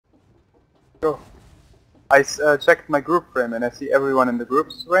Go. I checked my group frame and I see everyone in the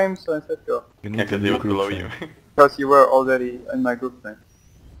group's frame, so I said go. You need to do below you. Because you were already in my group frame.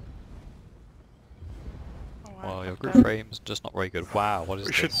 Well, your group frame's just not very good. Wow, what is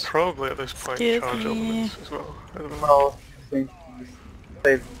We this? should probably at this point charge elements as well. I don't know. Well, I think we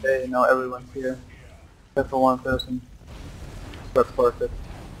saved the day, now everyone's here. Except for one person. That's worth it.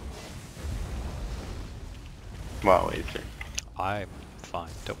 Wow, easy. I'm fine,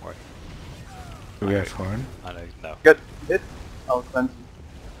 don't worry. Do we have horn? I know, no. Get hit? I'll cleanse you.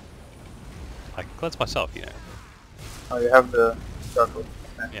 I can cleanse myself, you know. Oh, you have the circle.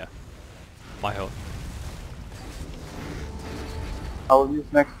 Okay. Yeah. My health. I will use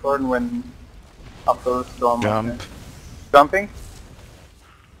next turn when after the storm. Jump. Okay. Jumping?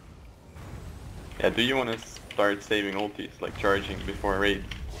 Yeah, do you want to start saving ultis, like charging before raid?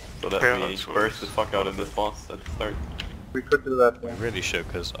 So that Yeah, we that's what burst I the was- fuck out of this boss at the start. We could do that. We Yeah. really should,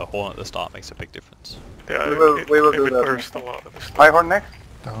 because a horn at the start makes a big difference. Yeah, We will it do would that. burst a lot of this stuff. High horn next.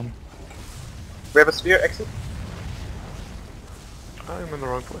 Down. We have a sphere exit. I'm in the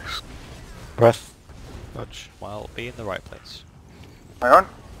wrong place. Breath. Dodge. Well, be in the right place. High horn.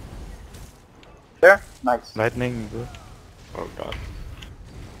 There. Nice. Lightning. Good. Oh god.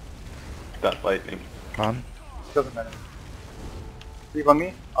 That lightning. On. Doesn't matter. Leave on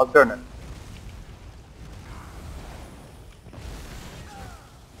me. I'll turn it.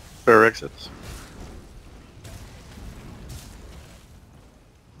 Spare exits.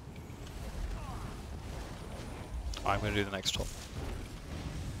 I'm gonna do the next top.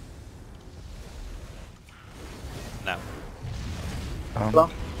 Now. Hello?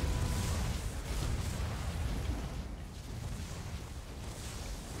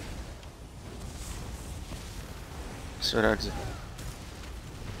 Spare exit.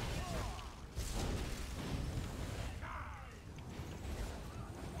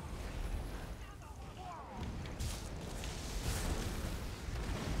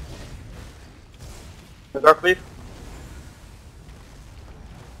 The dark leaf.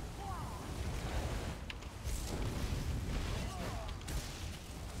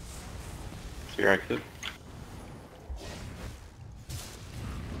 Sphere exit.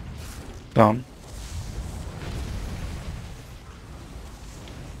 Down.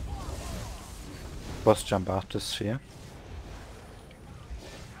 Boss jump after sphere.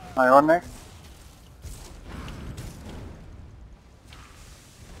 High horn next.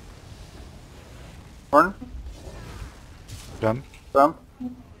 Horn. Jump. Jump.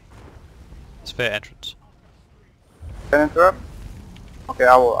 Sphere entrance. Can interrupt. Okay,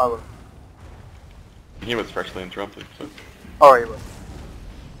 I will. He was freshly interrupted, so... Oh, he will.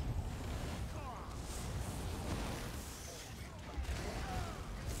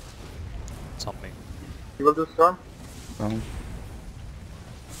 It's on me. He will do storm. Down.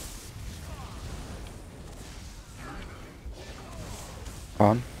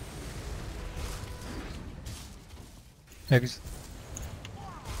 On. Exit.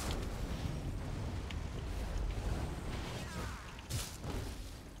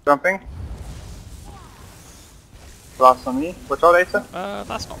 Jumping. Blast on me. Watch out, Asa.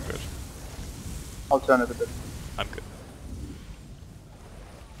 That's not good. I'll turn it a bit. I'm good.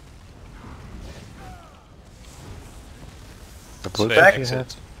 The Sphere bullshit you exit.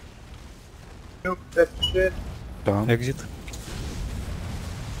 had. Nope, that's shit. Down. Exit.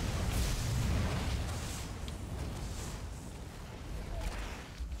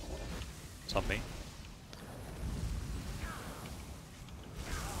 It's on me.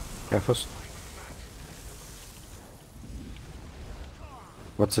 Yeah, first.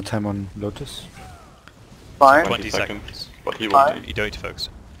 What's the time on Lotus? Fine. 20 seconds. seconds. But he Fine. won't do. You don't need to focus.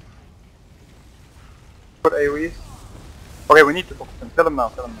 Put AoEs. Okay, we need to focus him. Kill him now,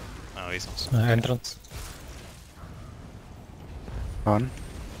 kill him now. No, he's not. Entrance. On.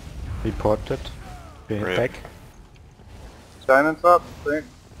 Reported. Rip. Back. Silence up. Great.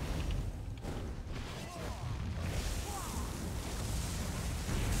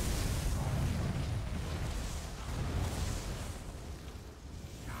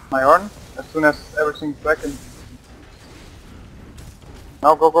 My horn. As soon as everything's back in.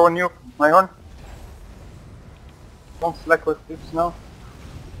 Now go nuke. My horn. Don't slack with tips now.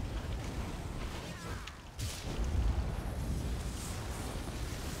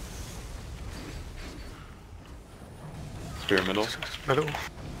 Sphere middle. Middle.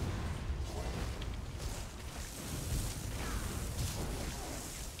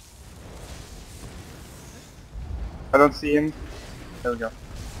 I don't see him. There we go.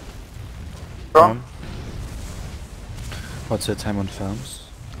 Strong. On. What's the time on farms?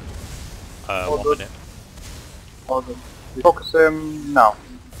 All 1 good. minute. All good. We focus him now.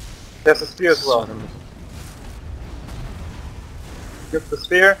 There's a spear as well. Give the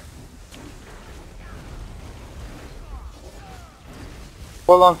spear.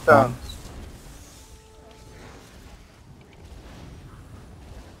 Full on stone.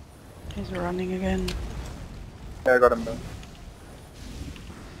 He's running again. Yeah, I got him done.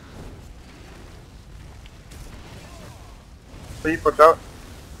 Sleep, watch out.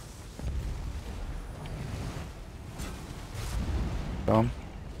 Down.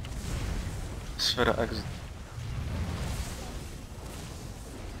 Sphere exit.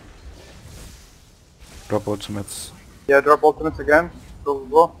 Drop ultimates. Yeah, drop ultimates again. Go, go,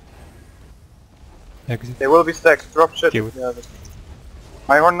 go. Exit. They will be stacked. Drop shit. Kill it. Yeah,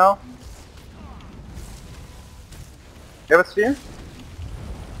 my horn now. You have a sphere?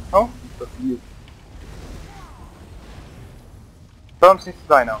 Oh? That's you. Storms needs to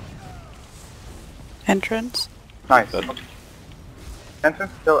die now. Entrance. Nice. Dead.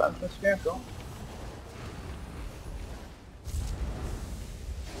 Entrance, kill entrance sphere, go.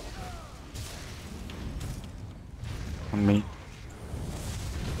 On me.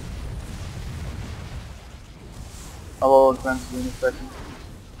 I will advance you in a second.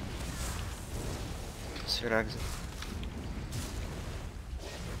 Sphere exit.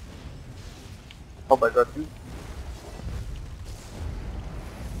 Hope I got you.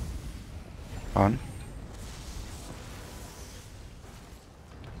 On.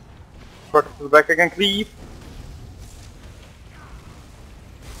 Got to the back again, cleave.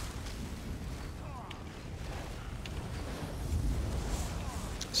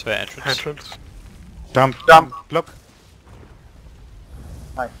 Sphere entrance. Entrance. Jump. Jump. Block.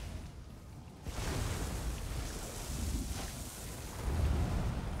 Nice.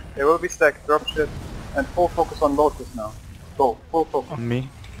 They will be stacked, drop shit. And full focus on Lotus now. Go, full focus. On me.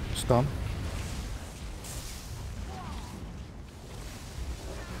 Storm.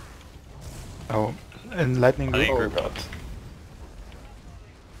 Oh. And lightning I think root. group God.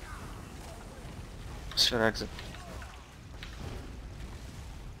 Sphere exit.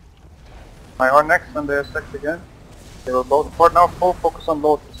 My horn next when they are stacked again. They will both for now full focus on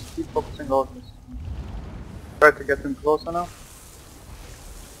Lotus. Keep focusing Lotus. Try to get them closer now.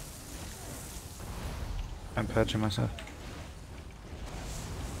 I'm patching myself.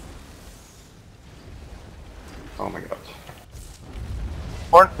 Oh my god.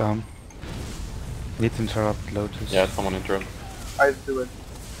 Horn, Down. Need to interrupt Lotus. Yeah, someone interrupt. I do it.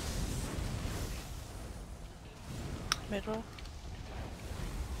 Middle.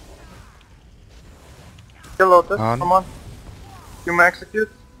 Kill Lotus, On. come on. Human execute.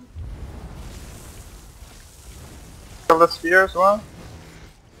 Kill the sphere as well.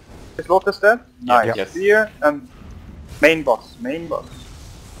 Is Lotus dead? Yeah, Nice. yes. Sphere and main boss, main boss.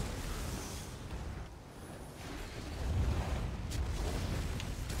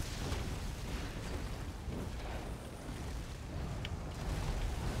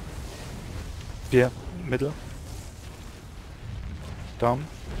 Spear. Middle. Down.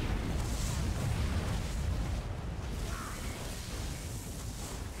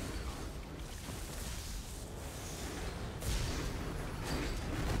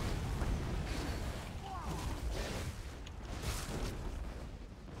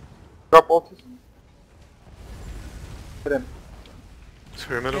 Drop ultis. Hit him.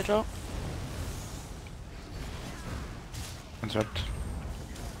 Sphere middle. Middle. Interrupt.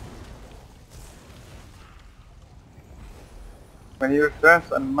 When he returns,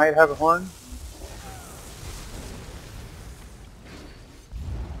 I might have a horn.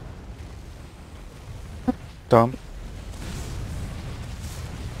 Down.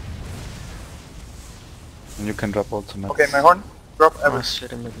 And you can drop ultimates. Okay, my horn. Drop Oh, everything.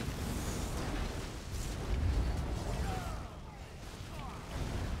 sphere middle.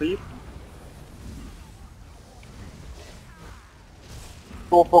 Leave.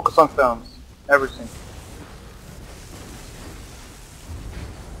 Full focus on stones. Everything.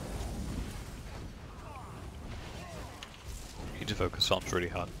 Need to focus on really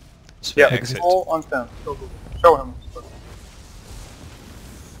hard. Sphere Yeah, exit. full on stones. Go, go, go. Show him.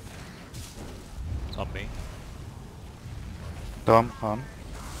 It's on me. Storm. On.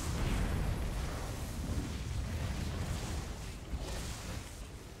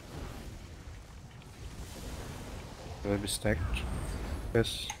 Will be stacked.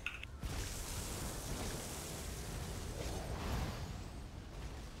 Yes.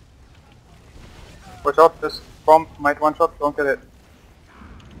 Watch out, this bomb might one shot, don't get it.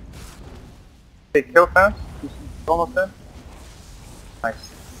 Okay, kill fans. He's almost dead. Nice.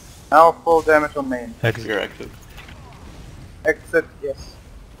 Now full damage on main. You're active. Exit, yes.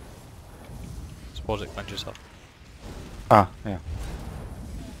 Sportic, cleanse yourself. Ah, yeah.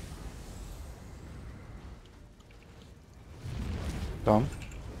 Dom.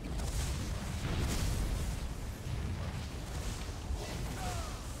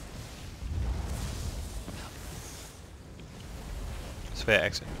 Sphere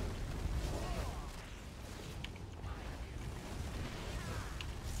exit.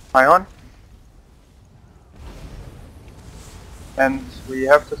 Ion. And we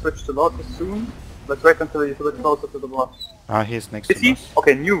have to switch to Lotus soon. Let's wait until he's a bit closer to the boss. Ah, he's next Is to he? us.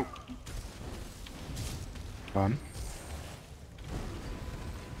 Okay, new. Dom.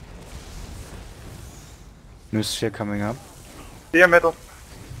 New sphere coming up. Here, middle.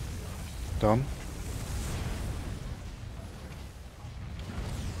 Dom.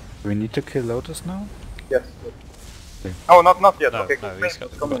 Do we need to kill Lotus now? Yes. Okay. Oh, not yet. No, okay, no, he's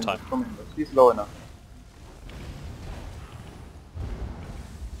got come in. time. Come in. He's low enough.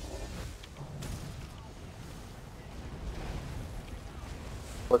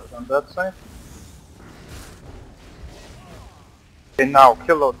 What's on that side? Okay, now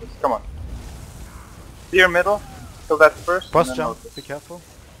kill Lotus. Come on. Here, middle. Kill that first. Boss and then jump, Lotus. be careful.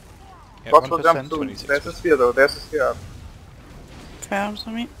 Yeah, Boss will jump 1%, soon. 26%. There's a sphere though. There's a sphere up. Phantoms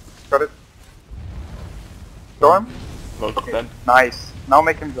on me. Got it. Storm. Lotus dead. Nice. Now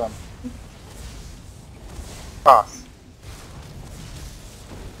make him jump. Pass.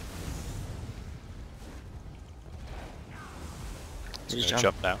 He's He's gonna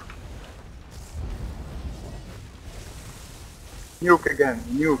jump now. Nuke again.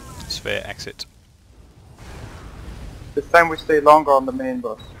 Nuke. Sphere exit. This time we stay longer on the main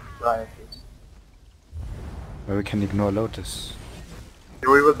boss. Right. Well, we can ignore Lotus.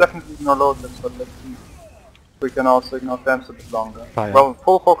 We will definitely ignore Lotus, but let's see. We can also ignore Thames a bit longer. Fire. Well,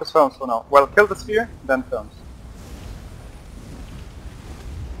 full focus Thames for now. Well, kill the sphere, then Thames.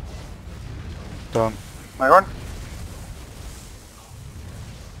 Dom. My horn.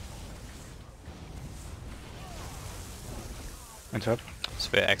 Interrupt.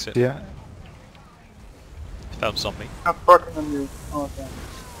 Sphere exit. Yeah. Phelps on me. Not working on you. Oh, okay.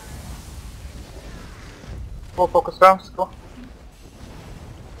 Full focus Thames, go.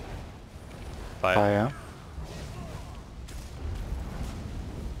 Fire. Fire.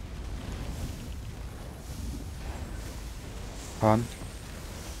 On.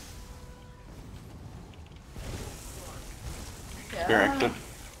 Sphere exit.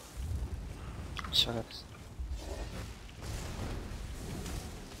 Shadows.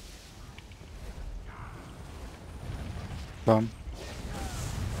 Dom.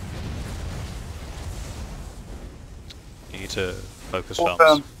 You need to focus Full Phelps.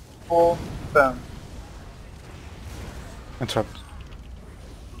 Thames. Full Thames. Interrupt.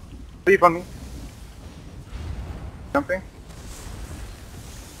 Leave on me. Jumping.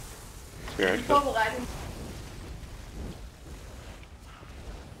 Sphere exit.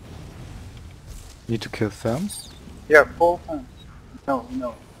 Need to kill Therms. Yeah, full Thames. No,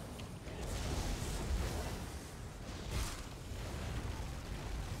 no.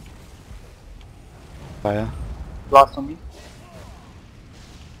 Fire. Blast on me.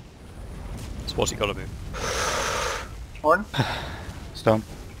 So what's he gotta move? Horn. Storm.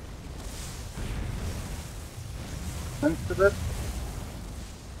 Into this.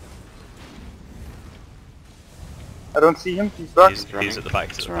 I don't see him. He's dark. He's at the back.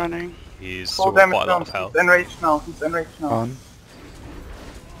 He's It's at the back. running. He's Full still got damage quite a lot down. of health. He's enraged now. He's enraged now. On.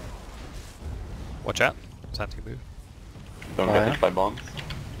 Watch out. It's anti-move. Don't Fire. get hit by bombs.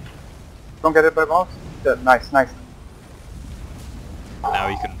 Don't get hit by bombs. Yeah, nice, nice. Now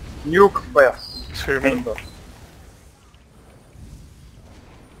you can... Nuke bias. Sphere Main middle. boss.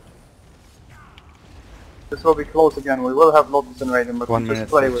 This will be close again. We will have Lotus and Raiden, but 1 we just minute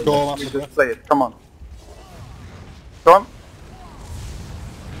play left. with Storm it. after We that. just play it. Come on. Storm.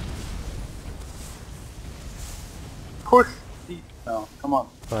 Push deep now. Come on.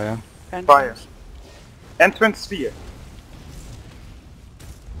 Fire. Phantoms. Fire. Entrance sphere.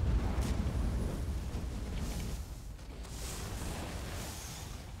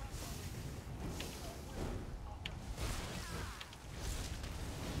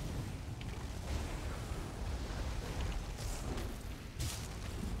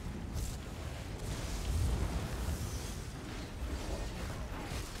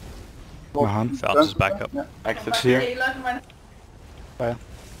 Mahan. Phelps is back up. Yeah. Exit. Here. Fire.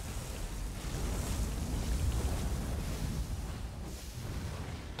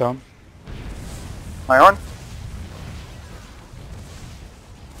 Dom. My horn.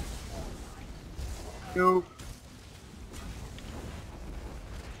 Nuke.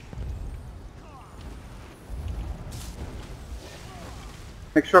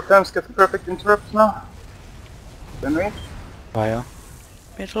 Make sure Clems gets perfect interrupts now. Henry. Fire.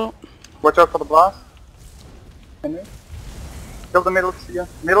 Middle. Watch out for the blast. Henry. Kill the middles here.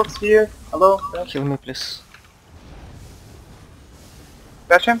 Middles here. Hello. Dash. Kill me, please.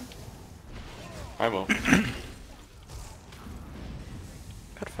 Dash him. I will. Got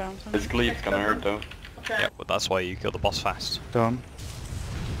phantoms on His me. cleave's gonna hurt though. Yeah, but that's why you kill the boss fast. Done.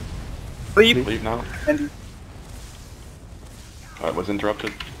 Leave. Leave now. And Oh, it was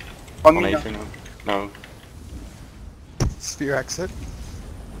interrupted. on On me now. AC now. No. Sphere exit.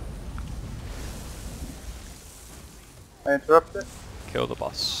 I interrupted. Kill the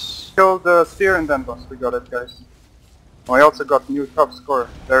boss. Kill the spear and then boss. We got it, guys. Oh, I also got new top score.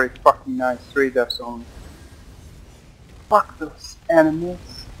 Very fucking nice. 3 deaths only. Fuck those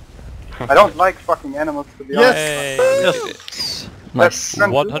animals. I don't like fucking animals, to be honest. Hey, we did it. Nice.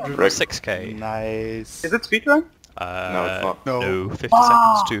 That's 106k. Nice. Is it speedrun? No, it's not. No, 50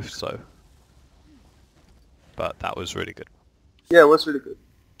 seconds too slow. But that was really good. Yeah, it was really good.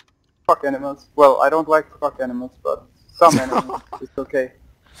 Fuck animals. Well, I don't like fuck animals, but some animals. It's okay.